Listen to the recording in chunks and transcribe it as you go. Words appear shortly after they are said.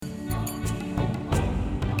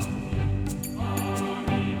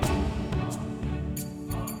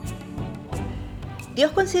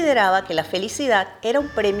Dios consideraba que la felicidad era un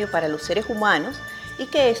premio para los seres humanos y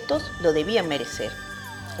que estos lo debían merecer.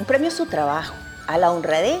 Un premio a su trabajo, a la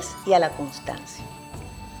honradez y a la constancia.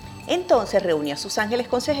 Entonces reunió a sus ángeles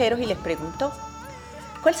consejeros y les preguntó: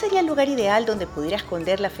 ¿cuál sería el lugar ideal donde pudiera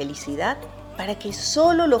esconder la felicidad para que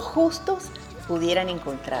solo los justos pudieran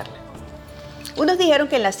encontrarla? Unos dijeron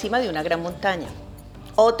que en la cima de una gran montaña,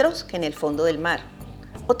 otros que en el fondo del mar,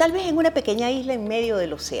 o tal vez en una pequeña isla en medio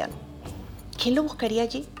del océano. ¿Quién lo buscaría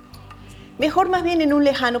allí? Mejor más bien en un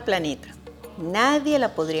lejano planeta. Nadie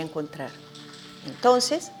la podría encontrar.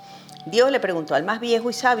 Entonces, Dios le preguntó al más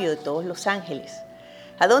viejo y sabio de todos los ángeles: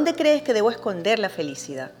 ¿a dónde crees que debo esconder la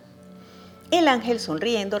felicidad? El ángel,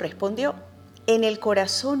 sonriendo, respondió: en el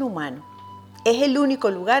corazón humano. Es el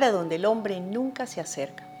único lugar a donde el hombre nunca se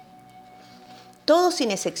acerca. Todos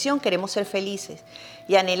sin excepción queremos ser felices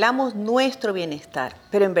y anhelamos nuestro bienestar,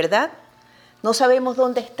 pero en verdad no sabemos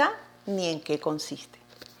dónde está ni en qué consiste.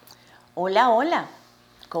 Hola, hola,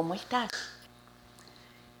 ¿cómo estás?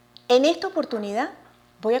 En esta oportunidad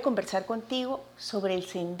voy a conversar contigo sobre el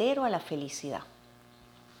sendero a la felicidad.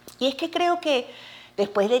 Y es que creo que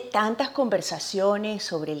después de tantas conversaciones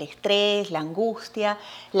sobre el estrés, la angustia,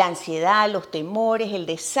 la ansiedad, los temores, el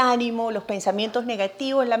desánimo, los pensamientos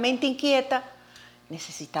negativos, la mente inquieta,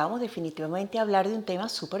 necesitábamos definitivamente hablar de un tema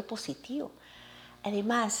súper positivo.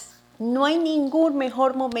 Además, no hay ningún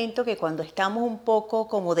mejor momento que cuando estamos un poco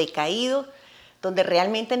como decaídos, donde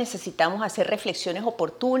realmente necesitamos hacer reflexiones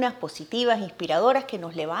oportunas, positivas, inspiradoras, que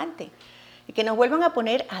nos levanten y que nos vuelvan a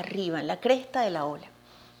poner arriba, en la cresta de la ola.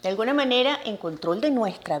 De alguna manera, en control de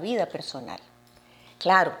nuestra vida personal.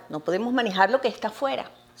 Claro, no podemos manejar lo que está afuera,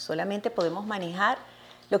 solamente podemos manejar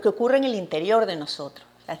lo que ocurre en el interior de nosotros,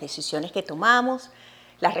 las decisiones que tomamos,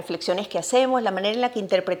 las reflexiones que hacemos, la manera en la que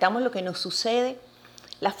interpretamos lo que nos sucede,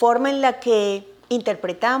 la forma en la que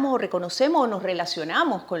interpretamos o reconocemos o nos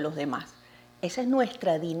relacionamos con los demás. Esa es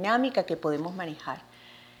nuestra dinámica que podemos manejar.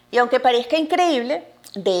 Y aunque parezca increíble,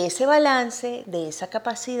 de ese balance, de esa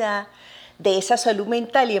capacidad, de esa salud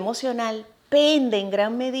mental y emocional, pende en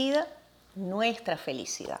gran medida nuestra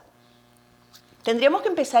felicidad. Tendríamos que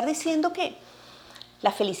empezar diciendo que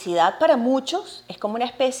la felicidad para muchos es como una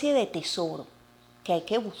especie de tesoro que hay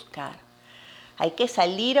que buscar. Hay que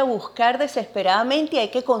salir a buscar desesperadamente y hay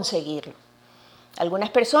que conseguirlo. Algunas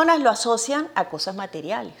personas lo asocian a cosas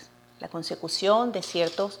materiales, la consecución de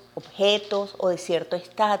ciertos objetos o de cierto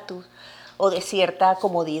estatus o de cierta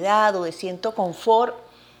comodidad o de cierto confort.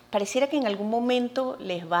 Pareciera que en algún momento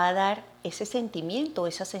les va a dar ese sentimiento,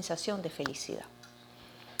 esa sensación de felicidad.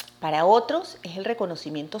 Para otros es el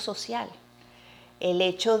reconocimiento social, el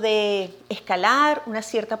hecho de escalar una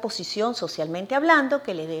cierta posición socialmente hablando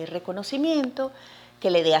que le dé reconocimiento,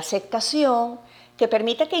 que le dé aceptación, que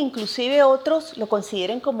permita que inclusive otros lo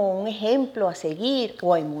consideren como un ejemplo a seguir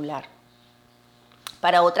o a emular.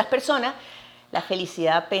 Para otras personas, la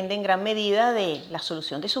felicidad depende en gran medida de la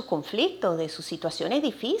solución de sus conflictos, de sus situaciones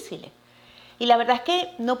difíciles. Y la verdad es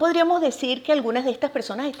que no podríamos decir que algunas de estas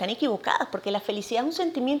personas están equivocadas, porque la felicidad es un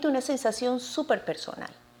sentimiento y una sensación súper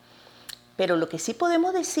personal. Pero lo que sí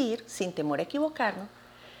podemos decir, sin temor a equivocarnos,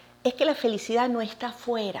 es que la felicidad no está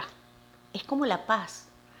afuera, es como la paz.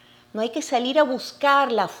 No hay que salir a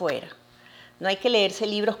buscarla afuera. No hay que leerse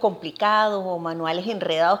libros complicados o manuales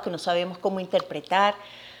enredados que no sabemos cómo interpretar,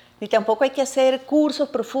 ni tampoco hay que hacer cursos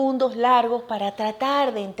profundos, largos, para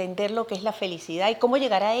tratar de entender lo que es la felicidad y cómo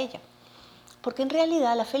llegar a ella. Porque en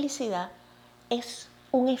realidad la felicidad es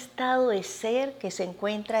un estado de ser que se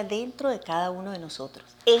encuentra dentro de cada uno de nosotros.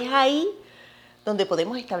 Es ahí donde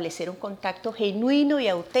podemos establecer un contacto genuino y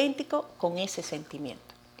auténtico con ese sentimiento.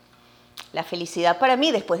 La felicidad para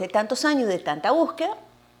mí, después de tantos años de tanta búsqueda,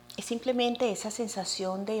 es simplemente esa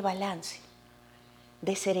sensación de balance,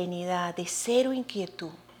 de serenidad, de cero inquietud.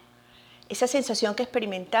 Esa sensación que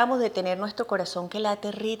experimentamos de tener nuestro corazón que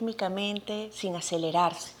late rítmicamente sin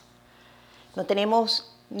acelerarse. No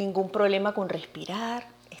tenemos ningún problema con respirar,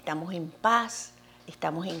 estamos en paz,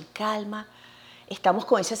 estamos en calma, estamos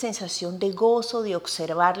con esa sensación de gozo, de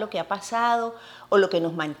observar lo que ha pasado o lo que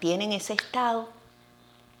nos mantiene en ese estado.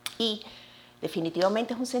 Y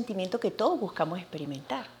definitivamente es un sentimiento que todos buscamos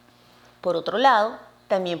experimentar. Por otro lado,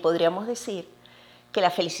 también podríamos decir que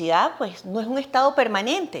la felicidad pues, no es un estado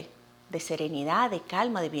permanente de serenidad, de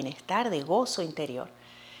calma, de bienestar, de gozo interior.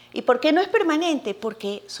 ¿Y por qué no es permanente?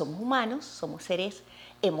 Porque somos humanos, somos seres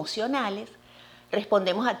emocionales,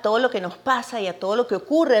 respondemos a todo lo que nos pasa y a todo lo que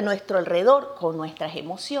ocurre a nuestro alrededor con nuestras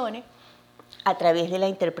emociones a través de la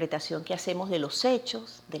interpretación que hacemos de los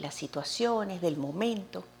hechos, de las situaciones, del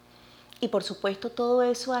momento. Y por supuesto todo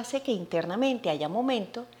eso hace que internamente haya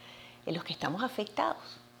momentos en los que estamos afectados.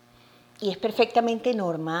 Y es perfectamente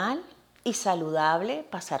normal y saludable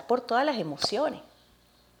pasar por todas las emociones,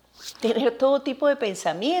 tener todo tipo de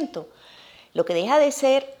pensamiento. Lo que deja de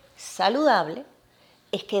ser saludable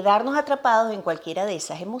es quedarnos atrapados en cualquiera de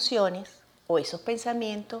esas emociones o esos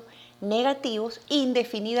pensamientos negativos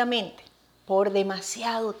indefinidamente, por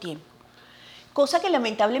demasiado tiempo. Cosa que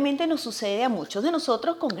lamentablemente nos sucede a muchos de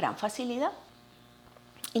nosotros con gran facilidad.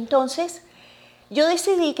 Entonces, yo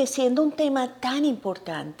decidí que siendo un tema tan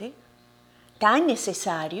importante, tan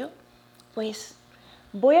necesario, pues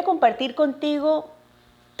voy a compartir contigo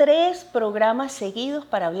 3 programas seguidos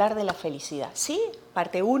para hablar de la felicidad. Sí,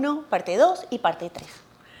 parte 1, parte 2 y parte 3.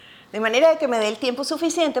 De manera que me dé el tiempo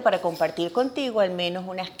suficiente para compartir contigo al menos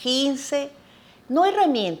unas 15, no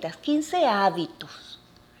herramientas, 15 hábitos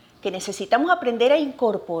que necesitamos aprender a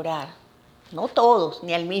incorporar. No todos,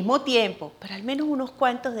 ni al mismo tiempo, pero al menos unos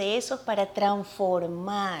cuantos de esos para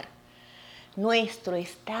transformar nuestro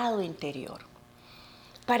estado interior,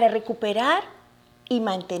 para recuperar y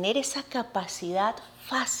mantener esa capacidad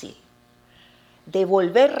fácil de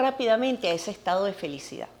volver rápidamente a ese estado de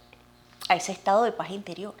felicidad, a ese estado de paz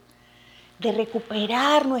interior, de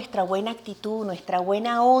recuperar nuestra buena actitud, nuestra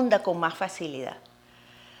buena onda con más facilidad,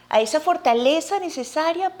 a esa fortaleza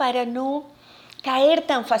necesaria para no caer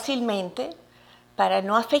tan fácilmente, para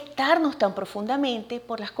no afectarnos tan profundamente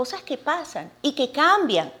por las cosas que pasan y que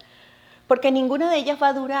cambian, porque ninguna de ellas va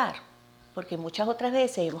a durar, porque muchas otras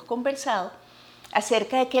veces hemos conversado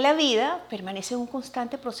acerca de que la vida permanece en un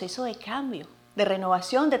constante proceso de cambio, de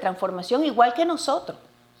renovación, de transformación, igual que nosotros.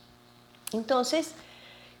 Entonces,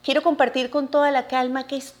 quiero compartir con toda la calma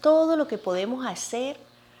qué es todo lo que podemos hacer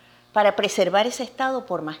para preservar ese estado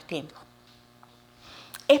por más tiempo.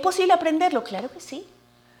 ¿Es posible aprenderlo? Claro que sí.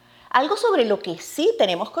 Algo sobre lo que sí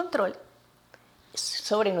tenemos control es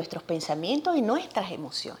sobre nuestros pensamientos y nuestras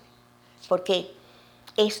emociones. Porque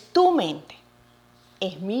es tu mente,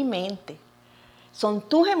 es mi mente, son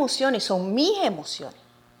tus emociones, son mis emociones.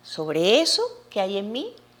 Sobre eso que hay en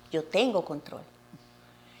mí, yo tengo control.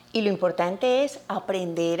 Y lo importante es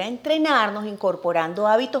aprender a entrenarnos incorporando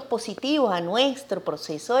hábitos positivos a nuestro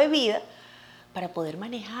proceso de vida para poder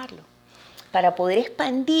manejarlo, para poder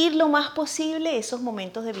expandir lo más posible esos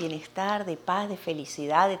momentos de bienestar, de paz, de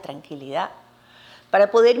felicidad, de tranquilidad,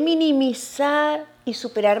 para poder minimizar y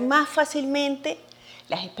superar más fácilmente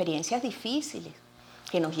las experiencias difíciles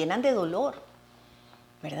que nos llenan de dolor,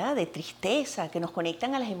 ¿verdad? De tristeza, que nos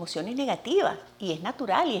conectan a las emociones negativas, y es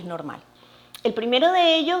natural y es normal. El primero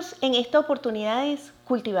de ellos en esta oportunidad es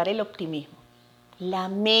cultivar el optimismo. La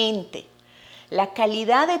mente, la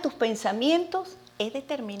calidad de tus pensamientos es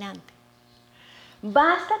determinante.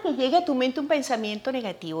 Basta que llegue a tu mente un pensamiento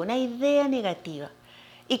negativo, una idea negativa,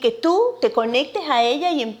 y que tú te conectes a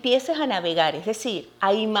ella y empieces a navegar, es decir,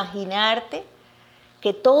 a imaginarte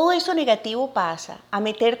que todo eso negativo pasa, a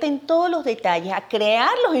meterte en todos los detalles, a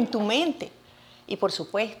crearlos en tu mente. Y por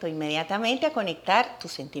supuesto, inmediatamente a conectar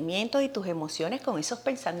tus sentimientos y tus emociones con esos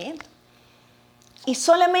pensamientos. Y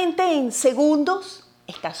solamente en segundos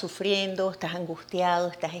estás sufriendo, estás angustiado,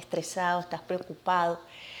 estás estresado, estás preocupado.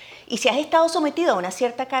 Y si has estado sometido a una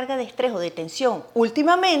cierta carga de estrés o de tensión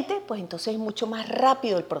últimamente, pues entonces es mucho más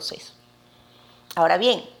rápido el proceso. Ahora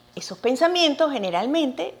bien, esos pensamientos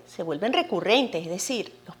generalmente se vuelven recurrentes, es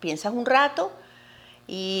decir, los piensas un rato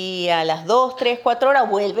y a las 2, 3, 4 horas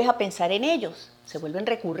vuelves a pensar en ellos. Se vuelven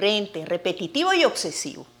recurrentes, repetitivos y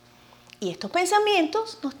obsesivos. Y estos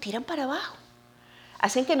pensamientos nos tiran para abajo.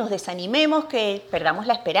 Hacen que nos desanimemos, que perdamos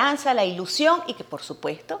la esperanza, la ilusión y que, por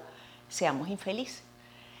supuesto, seamos infelices.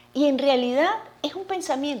 Y en realidad es un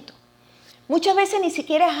pensamiento. Muchas veces ni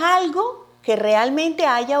siquiera es algo que realmente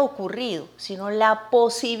haya ocurrido, sino la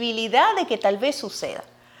posibilidad de que tal vez suceda.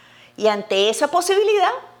 Y ante esa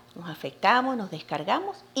posibilidad nos afectamos, nos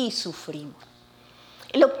descargamos y sufrimos.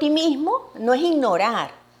 El optimismo no es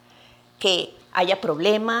ignorar que haya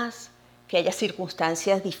problemas, que haya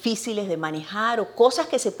circunstancias difíciles de manejar o cosas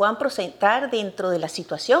que se puedan presentar dentro de la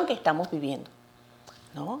situación que estamos viviendo,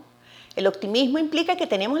 ¿no? El optimismo implica que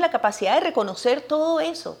tenemos la capacidad de reconocer todo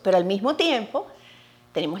eso, pero al mismo tiempo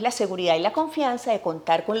tenemos la seguridad y la confianza de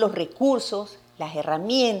contar con los recursos, las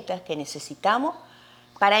herramientas que necesitamos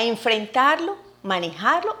para enfrentarlo,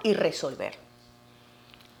 manejarlo y resolverlo.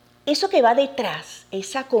 Eso que va detrás,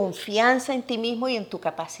 esa confianza en ti mismo y en tu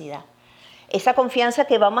capacidad, esa confianza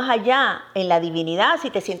que va más allá en la divinidad,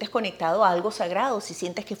 si te sientes conectado a algo sagrado, si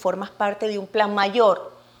sientes que formas parte de un plan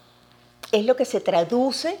mayor, es lo que se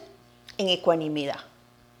traduce en ecuanimidad,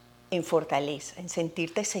 en fortaleza, en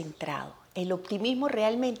sentirte centrado. El optimismo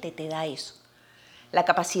realmente te da eso, la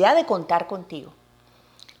capacidad de contar contigo,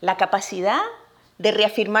 la capacidad de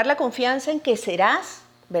reafirmar la confianza en que serás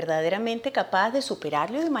verdaderamente capaz de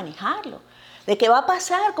superarlo y de manejarlo. De qué va a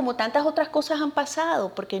pasar como tantas otras cosas han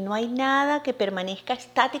pasado, porque no hay nada que permanezca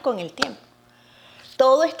estático en el tiempo.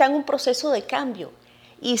 Todo está en un proceso de cambio.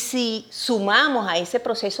 Y si sumamos a ese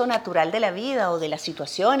proceso natural de la vida o de las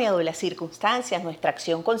situaciones o de las circunstancias nuestra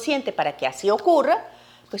acción consciente para que así ocurra,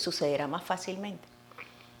 pues sucederá más fácilmente.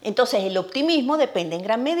 Entonces el optimismo depende en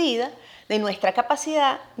gran medida de nuestra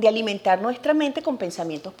capacidad de alimentar nuestra mente con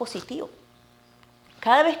pensamientos positivos.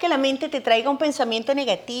 Cada vez que la mente te traiga un pensamiento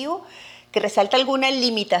negativo, que resalta alguna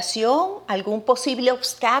limitación, algún posible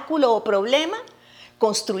obstáculo o problema,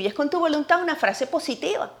 construyes con tu voluntad una frase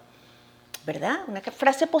positiva, ¿verdad? Una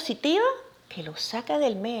frase positiva que lo saca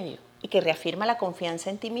del medio y que reafirma la confianza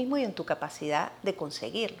en ti mismo y en tu capacidad de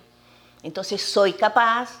conseguirlo. Entonces, soy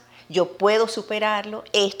capaz, yo puedo superarlo,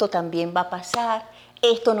 esto también va a pasar,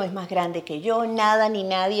 esto no es más grande que yo, nada ni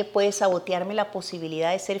nadie puede sabotearme la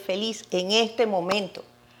posibilidad de ser feliz en este momento.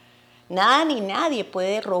 Nada ni nadie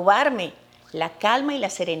puede robarme la calma y la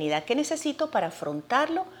serenidad que necesito para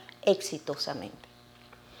afrontarlo exitosamente.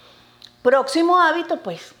 Próximo hábito,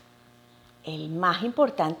 pues, el más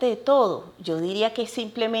importante de todo, yo diría que es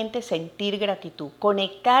simplemente sentir gratitud,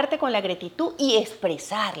 conectarte con la gratitud y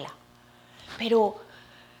expresarla. Pero,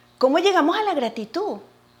 ¿cómo llegamos a la gratitud?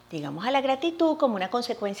 Llegamos a la gratitud como una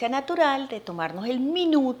consecuencia natural de tomarnos el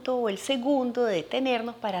minuto o el segundo de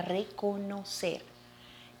detenernos para reconocer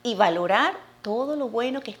y valorar todo lo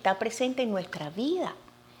bueno que está presente en nuestra vida.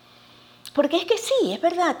 Porque es que sí, es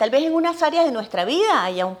verdad, tal vez en unas áreas de nuestra vida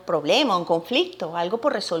haya un problema, un conflicto, algo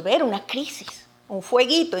por resolver, una crisis, un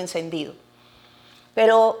fueguito encendido.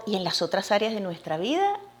 Pero, y en las otras áreas de nuestra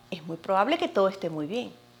vida, es muy probable que todo esté muy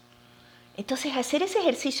bien. Entonces, hacer ese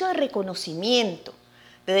ejercicio de reconocimiento,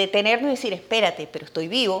 de detenernos y decir, espérate, pero estoy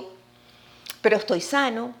vivo, pero estoy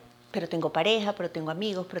sano, pero tengo pareja, pero tengo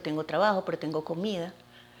amigos, pero tengo trabajo, pero tengo comida,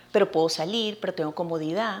 pero puedo salir, pero tengo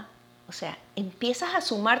comodidad. O sea, empiezas a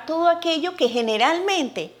sumar todo aquello que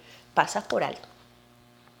generalmente pasas por alto.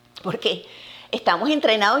 Porque estamos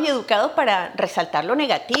entrenados y educados para resaltar lo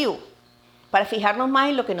negativo, para fijarnos más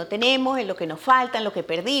en lo que no tenemos, en lo que nos falta, en lo que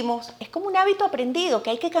perdimos. Es como un hábito aprendido que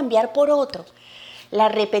hay que cambiar por otro. La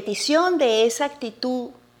repetición de esa actitud,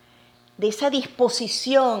 de esa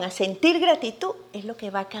disposición a sentir gratitud, es lo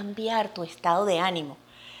que va a cambiar tu estado de ánimo.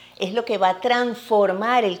 Es lo que va a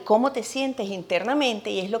transformar el cómo te sientes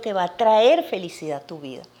internamente y es lo que va a traer felicidad a tu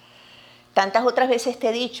vida. Tantas otras veces te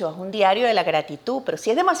he dicho, haz un diario de la gratitud, pero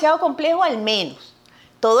si es demasiado complejo, al menos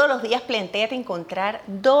todos los días plantéate encontrar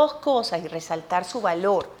 2 cosas y resaltar su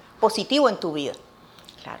valor positivo en tu vida.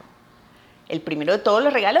 Claro, el primero de todos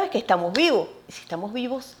los regalos es que estamos vivos. Y si estamos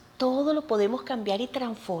vivos, todo lo podemos cambiar y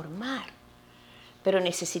transformar. Pero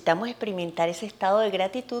necesitamos experimentar ese estado de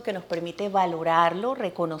gratitud que nos permite valorarlo,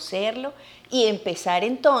 reconocerlo y empezar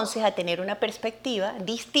entonces a tener una perspectiva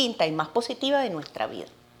distinta y más positiva de nuestra vida.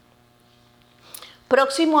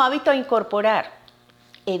 Próximo hábito a incorporar,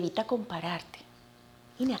 evita compararte.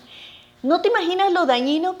 Mira, no te imaginas lo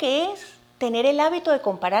dañino que es tener el hábito de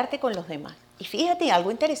compararte con los demás. Y fíjate,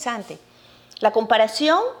 algo interesante, la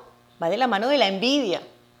comparación va de la mano de la envidia.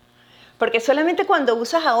 Porque solamente cuando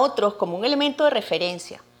usas a otros como un elemento de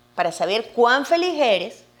referencia para saber cuán feliz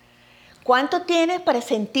eres, cuánto tienes para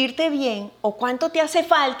sentirte bien o cuánto te hace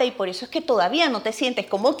falta y por eso es que todavía no te sientes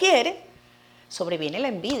como quieres, sobreviene la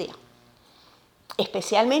envidia.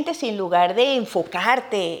 Especialmente si en lugar de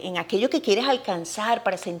enfocarte en aquello que quieres alcanzar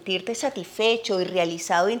para sentirte satisfecho y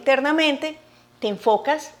realizado internamente, te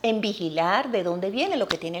enfocas en vigilar de dónde viene lo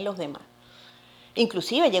que tienen los demás.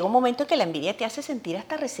 Inclusive llega un momento en que la envidia te hace sentir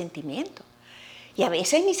hasta resentimiento. Y a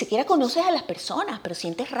veces ni siquiera conoces a las personas, pero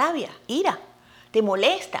sientes rabia, ira, te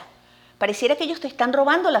molesta. Pareciera que ellos te están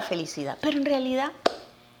robando la felicidad, pero en realidad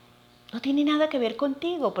no tiene nada que ver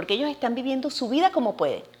contigo, porque ellos están viviendo su vida como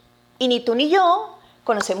pueden. Y ni tú ni yo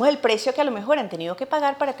conocemos el precio que a lo mejor han tenido que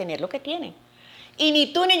pagar para tener lo que tienen. Y ni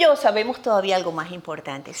tú ni yo sabemos todavía algo más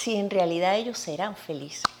importante, si en realidad ellos serán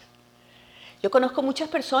felices. Yo conozco muchas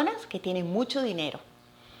personas que tienen mucho dinero,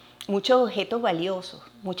 muchos objetos valiosos,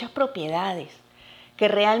 muchas propiedades, que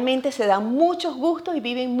realmente se dan muchos gustos y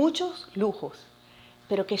viven muchos lujos,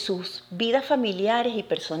 pero que sus vidas familiares y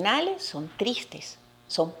personales son tristes,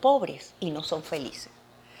 son pobres y no son felices.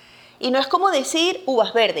 Y no es como decir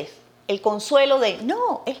uvas verdes, el consuelo de,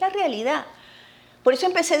 no, es la realidad. Por eso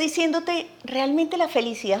empecé diciéndote, realmente la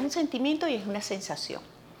felicidad es un sentimiento y es una sensación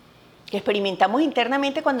que experimentamos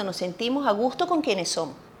internamente cuando nos sentimos a gusto con quienes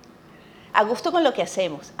somos, a gusto con lo que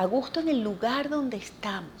hacemos, a gusto en el lugar donde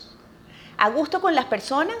estamos, a gusto con las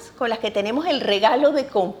personas con las que tenemos el regalo de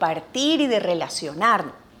compartir y de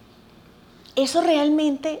relacionarnos. Eso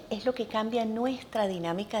realmente es lo que cambia nuestra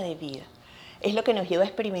dinámica de vida. Es lo que nos lleva a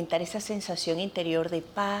experimentar esa sensación interior de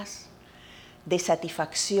paz, de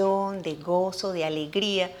satisfacción, de gozo, de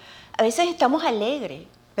alegría. A veces estamos alegres,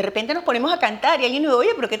 de repente nos ponemos a cantar y alguien nos dice,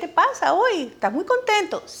 oye, ¿pero qué te pasa hoy? ¿Estás muy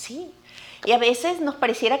contento? Sí. Y a veces nos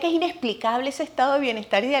pareciera que es inexplicable ese estado de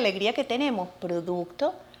bienestar y de alegría que tenemos,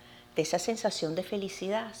 producto de esa sensación de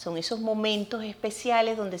felicidad. Son esos momentos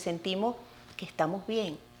especiales donde sentimos que estamos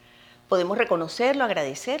bien. Podemos reconocerlo,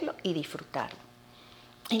 agradecerlo y disfrutarlo.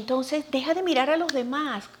 Entonces, deja de mirar a los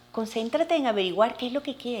demás, concéntrate en averiguar qué es lo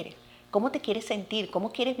que quieres, cómo te quieres sentir,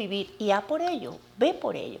 cómo quieres vivir y a por ello, ve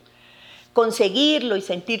por ello. Conseguirlo y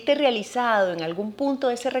sentirte realizado en algún punto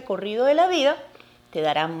de ese recorrido de la vida te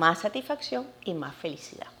dará más satisfacción y más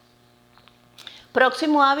felicidad.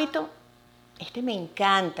 Próximo hábito, este me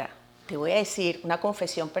encanta, te voy a decir una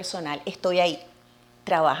confesión personal, estoy ahí,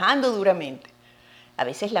 trabajando duramente. A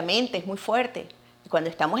veces la mente es muy fuerte. Cuando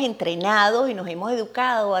estamos entrenados y nos hemos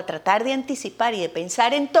educado a tratar de anticipar y de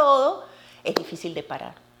pensar en todo, es difícil de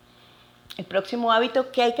parar. El próximo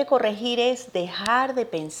hábito que hay que corregir es dejar de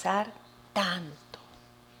pensar tanto.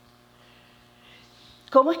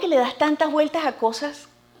 ¿Cómo es que le das tantas vueltas a cosas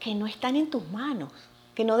que no están en tus manos,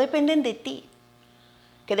 que no dependen de ti,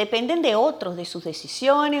 que dependen de otros, de sus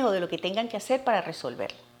decisiones o de lo que tengan que hacer para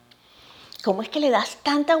resolverlo? ¿Cómo es que le das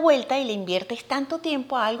tanta vuelta y le inviertes tanto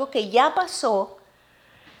tiempo a algo que ya pasó,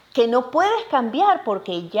 que no puedes cambiar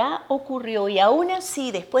porque ya ocurrió y aún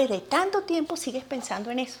así, después de tanto tiempo, sigues pensando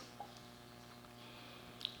en eso?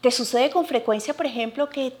 ¿Te sucede con frecuencia, por ejemplo,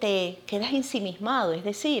 que te quedas ensimismado? Es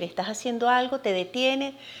decir, estás haciendo algo, te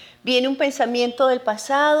detienes, viene un pensamiento del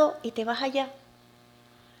pasado y te vas allá.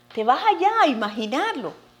 Te vas allá a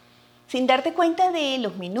imaginarlo, sin darte cuenta de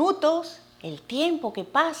los minutos, el tiempo que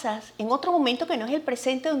pasas en otro momento que no es el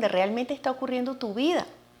presente donde realmente está ocurriendo tu vida.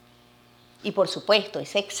 Y por supuesto,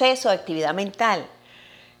 ese exceso de actividad mental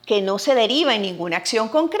que no se deriva en ninguna acción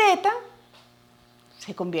concreta,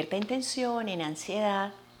 se convierte en tensión, en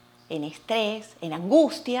ansiedad, en estrés, en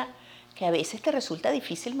angustia, que a veces te resulta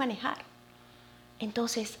difícil manejar.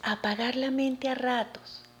 Entonces, apagar la mente a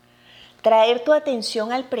ratos, traer tu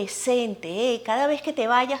atención al presente, cada vez que te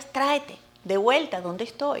vayas, tráete de vuelta, ¿dónde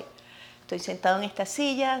estoy? Estoy sentado en esta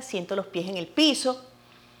silla, siento los pies en el piso,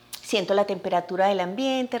 siento la temperatura del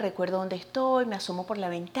ambiente, recuerdo dónde estoy, me asomo por la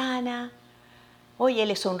ventana. Oye,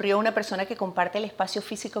 le sonrío a una persona que comparte el espacio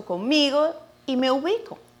físico conmigo y me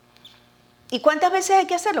ubico. ¿Y cuántas veces hay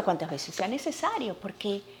que hacerlo? Cuántas veces sea necesario,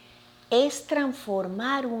 porque es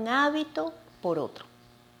transformar un hábito por otro.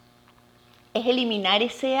 Es eliminar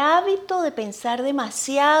ese hábito de pensar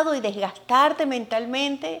demasiado y desgastarte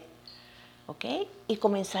mentalmente, ¿ok? Y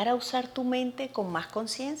comenzar a usar tu mente con más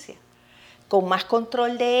conciencia, con más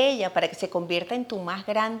control de ella, para que se convierta en tu más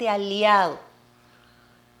grande aliado,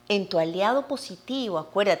 en tu aliado positivo.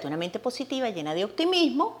 Acuérdate, una mente positiva llena de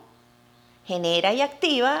optimismo genera y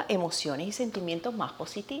activa emociones y sentimientos más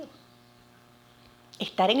positivos.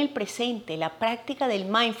 Estar en el presente, la práctica del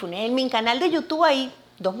mindfulness. En mi canal de YouTube hay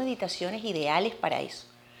 2 meditaciones ideales para eso.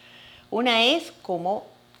 Una es cómo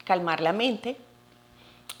calmar la mente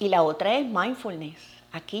y la otra es mindfulness.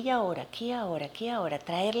 Aquí y ahora, aquí ahora, aquí ahora.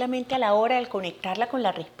 Traer la mente a la hora al conectarla con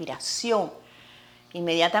la respiración.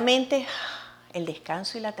 Inmediatamente el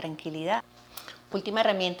descanso y la tranquilidad. Última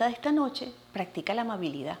herramienta de esta noche, practica la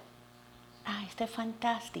amabilidad. Esta es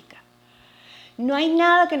fantástica. No hay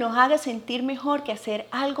nada que nos haga sentir mejor que hacer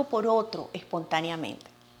algo por otro espontáneamente,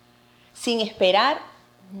 sin esperar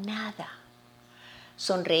nada.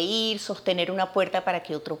 Sonreír, sostener una puerta para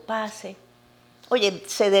que otro pase. Oye,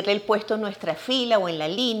 cederle el puesto en nuestra fila o en la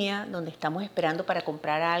línea donde estamos esperando para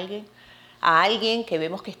comprar a alguien que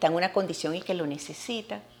vemos que está en una condición y que lo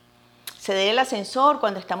necesita. Ceder el ascensor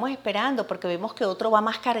cuando estamos esperando porque vemos que otro va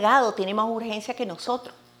más cargado, tiene más urgencia que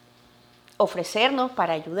nosotros. Ofrecernos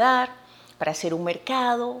para ayudar, para hacer un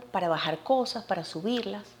mercado, para bajar cosas, para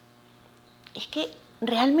subirlas. Es que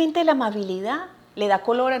realmente la amabilidad le da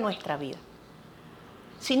color a nuestra vida.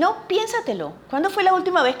 Si no, piénsatelo. ¿Cuándo fue la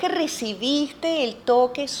última vez que recibiste el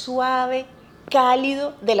toque suave,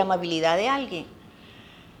 cálido de la amabilidad de alguien?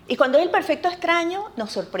 Y cuando es el perfecto extraño,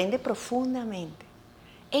 nos sorprende profundamente.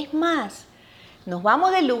 Es más, nos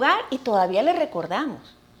vamos del lugar y todavía le recordamos.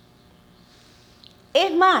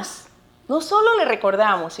 Es más, no solo le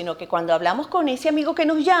recordamos, sino que cuando hablamos con ese amigo que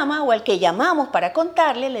nos llama o al que llamamos para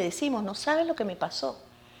contarle, le decimos, no sabes lo que me pasó,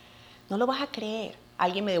 no lo vas a creer,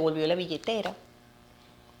 alguien me devolvió la billetera.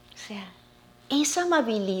 O sea, esa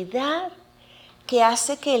amabilidad que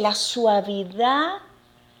hace que la suavidad,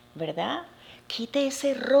 ¿verdad?, quite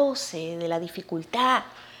ese roce de la dificultad,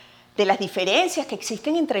 de las diferencias que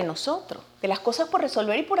existen entre nosotros, de las cosas por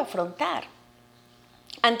resolver y por afrontar.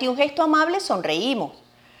 Ante un gesto amable sonreímos.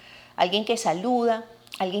 Alguien que saluda,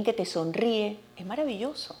 alguien que te sonríe, es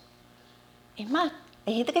maravilloso. Es más,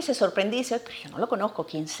 hay gente que se sorprende y dice, pero yo no lo conozco,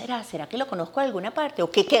 ¿quién será? ¿Será que lo conozco de alguna parte? ¿O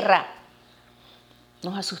qué querrá?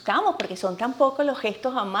 Nos asustamos porque son tan pocos los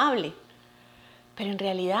gestos amables, pero en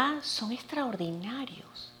realidad son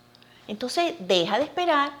extraordinarios. Entonces, deja de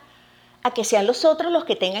esperar a que sean los otros los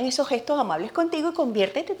que tengan esos gestos amables contigo y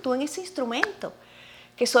conviértete tú en ese instrumento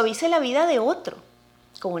que suavice la vida de otro,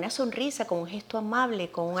 con una sonrisa, con un gesto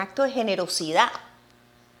amable, con un acto de generosidad.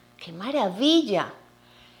 ¡Qué maravilla!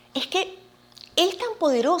 Es que es tan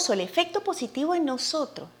poderoso el efecto positivo en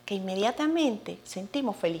nosotros que inmediatamente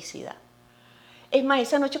sentimos felicidad. Es más,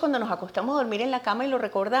 esa noche cuando nos acostamos a dormir en la cama y lo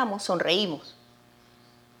recordamos, sonreímos.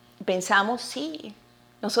 Pensamos, sí,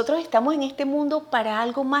 nosotros estamos en este mundo para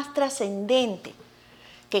algo más trascendente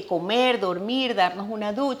que comer, dormir, darnos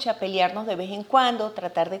una ducha, pelearnos de vez en cuando,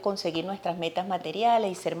 tratar de conseguir nuestras metas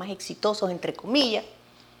materiales y ser más exitosos, entre comillas.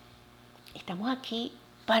 Estamos aquí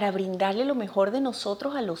para brindarle lo mejor de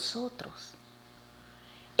nosotros a los otros.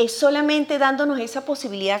 Es solamente dándonos esa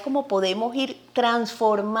posibilidad como podemos ir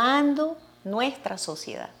transformando nuestra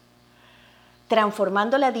sociedad,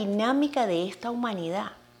 transformando la dinámica de esta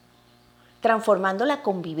humanidad, transformando la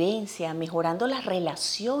convivencia, mejorando las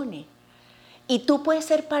relaciones. Y tú puedes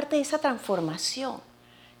ser parte de esa transformación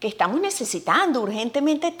que estamos necesitando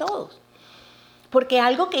urgentemente todos. Porque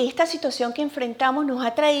algo que esta situación que enfrentamos nos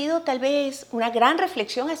ha traído tal vez una gran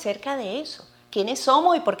reflexión acerca de eso. ¿Quiénes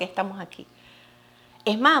somos y por qué estamos aquí?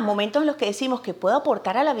 Es más, momentos en los que decimos que puedo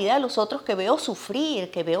aportar a la vida de los otros que veo sufrir,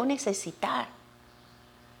 que veo necesitar.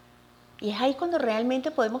 Y es ahí cuando realmente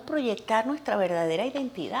podemos proyectar nuestra verdadera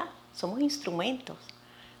identidad. Somos instrumentos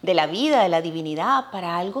de la vida, de la divinidad,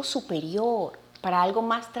 para algo superior, para algo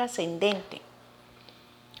más trascendente.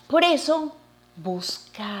 Por eso,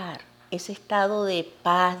 buscar ese estado de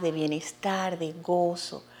paz, de bienestar, de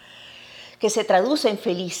gozo, que se traduce en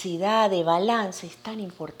felicidad, de balance, es tan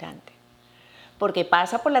importante. Porque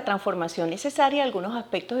pasa por la transformación necesaria de algunos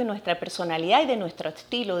aspectos de nuestra personalidad y de nuestro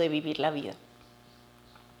estilo de vivir la vida.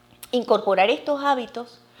 Incorporar estos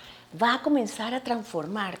hábitos va a comenzar a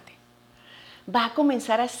transformarte, va a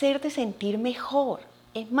comenzar a hacerte sentir mejor.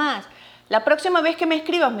 Es más, la próxima vez que me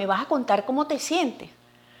escribas me vas a contar cómo te sientes.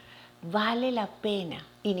 Vale la pena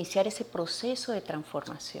iniciar ese proceso de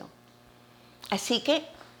transformación. Así que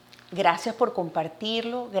gracias por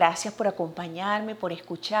compartirlo, gracias por acompañarme, por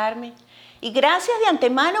escucharme y gracias de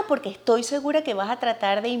antemano porque estoy segura que vas a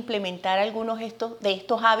tratar de implementar algunos de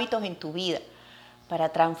estos hábitos en tu vida para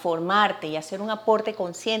transformarte y hacer un aporte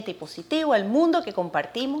consciente y positivo al mundo que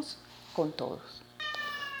compartimos con todos.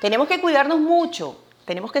 Tenemos que cuidarnos mucho,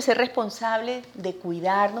 tenemos que ser responsables de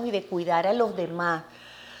cuidarnos y de cuidar a los demás,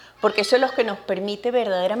 porque eso es lo que nos permite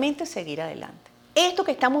verdaderamente seguir adelante. Esto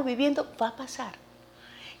que estamos viviendo va a pasar.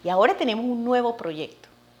 Y ahora tenemos un nuevo proyecto,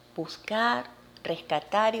 buscar,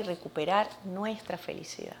 rescatar y recuperar nuestra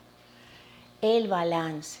felicidad. El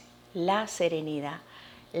balance, la serenidad,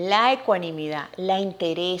 la ecuanimidad, la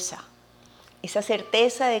entereza, esa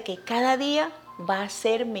certeza de que cada día va a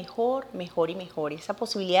ser mejor, mejor y mejor. Esa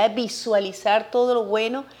posibilidad de visualizar todo lo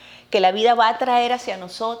bueno que la vida va a traer hacia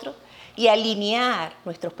nosotros y alinear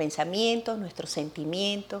nuestros pensamientos, nuestros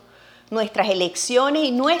sentimientos, nuestras elecciones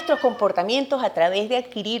y nuestros comportamientos a través de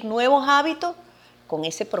adquirir nuevos hábitos con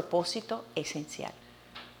ese propósito esencial.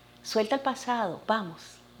 Suelta el pasado, vamos,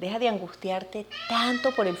 deja de angustiarte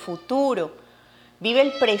tanto por el futuro. Vive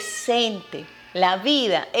el presente, la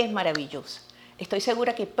vida es maravillosa. Estoy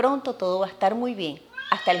segura que pronto todo va a estar muy bien.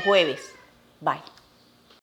 Hasta el jueves. Bye.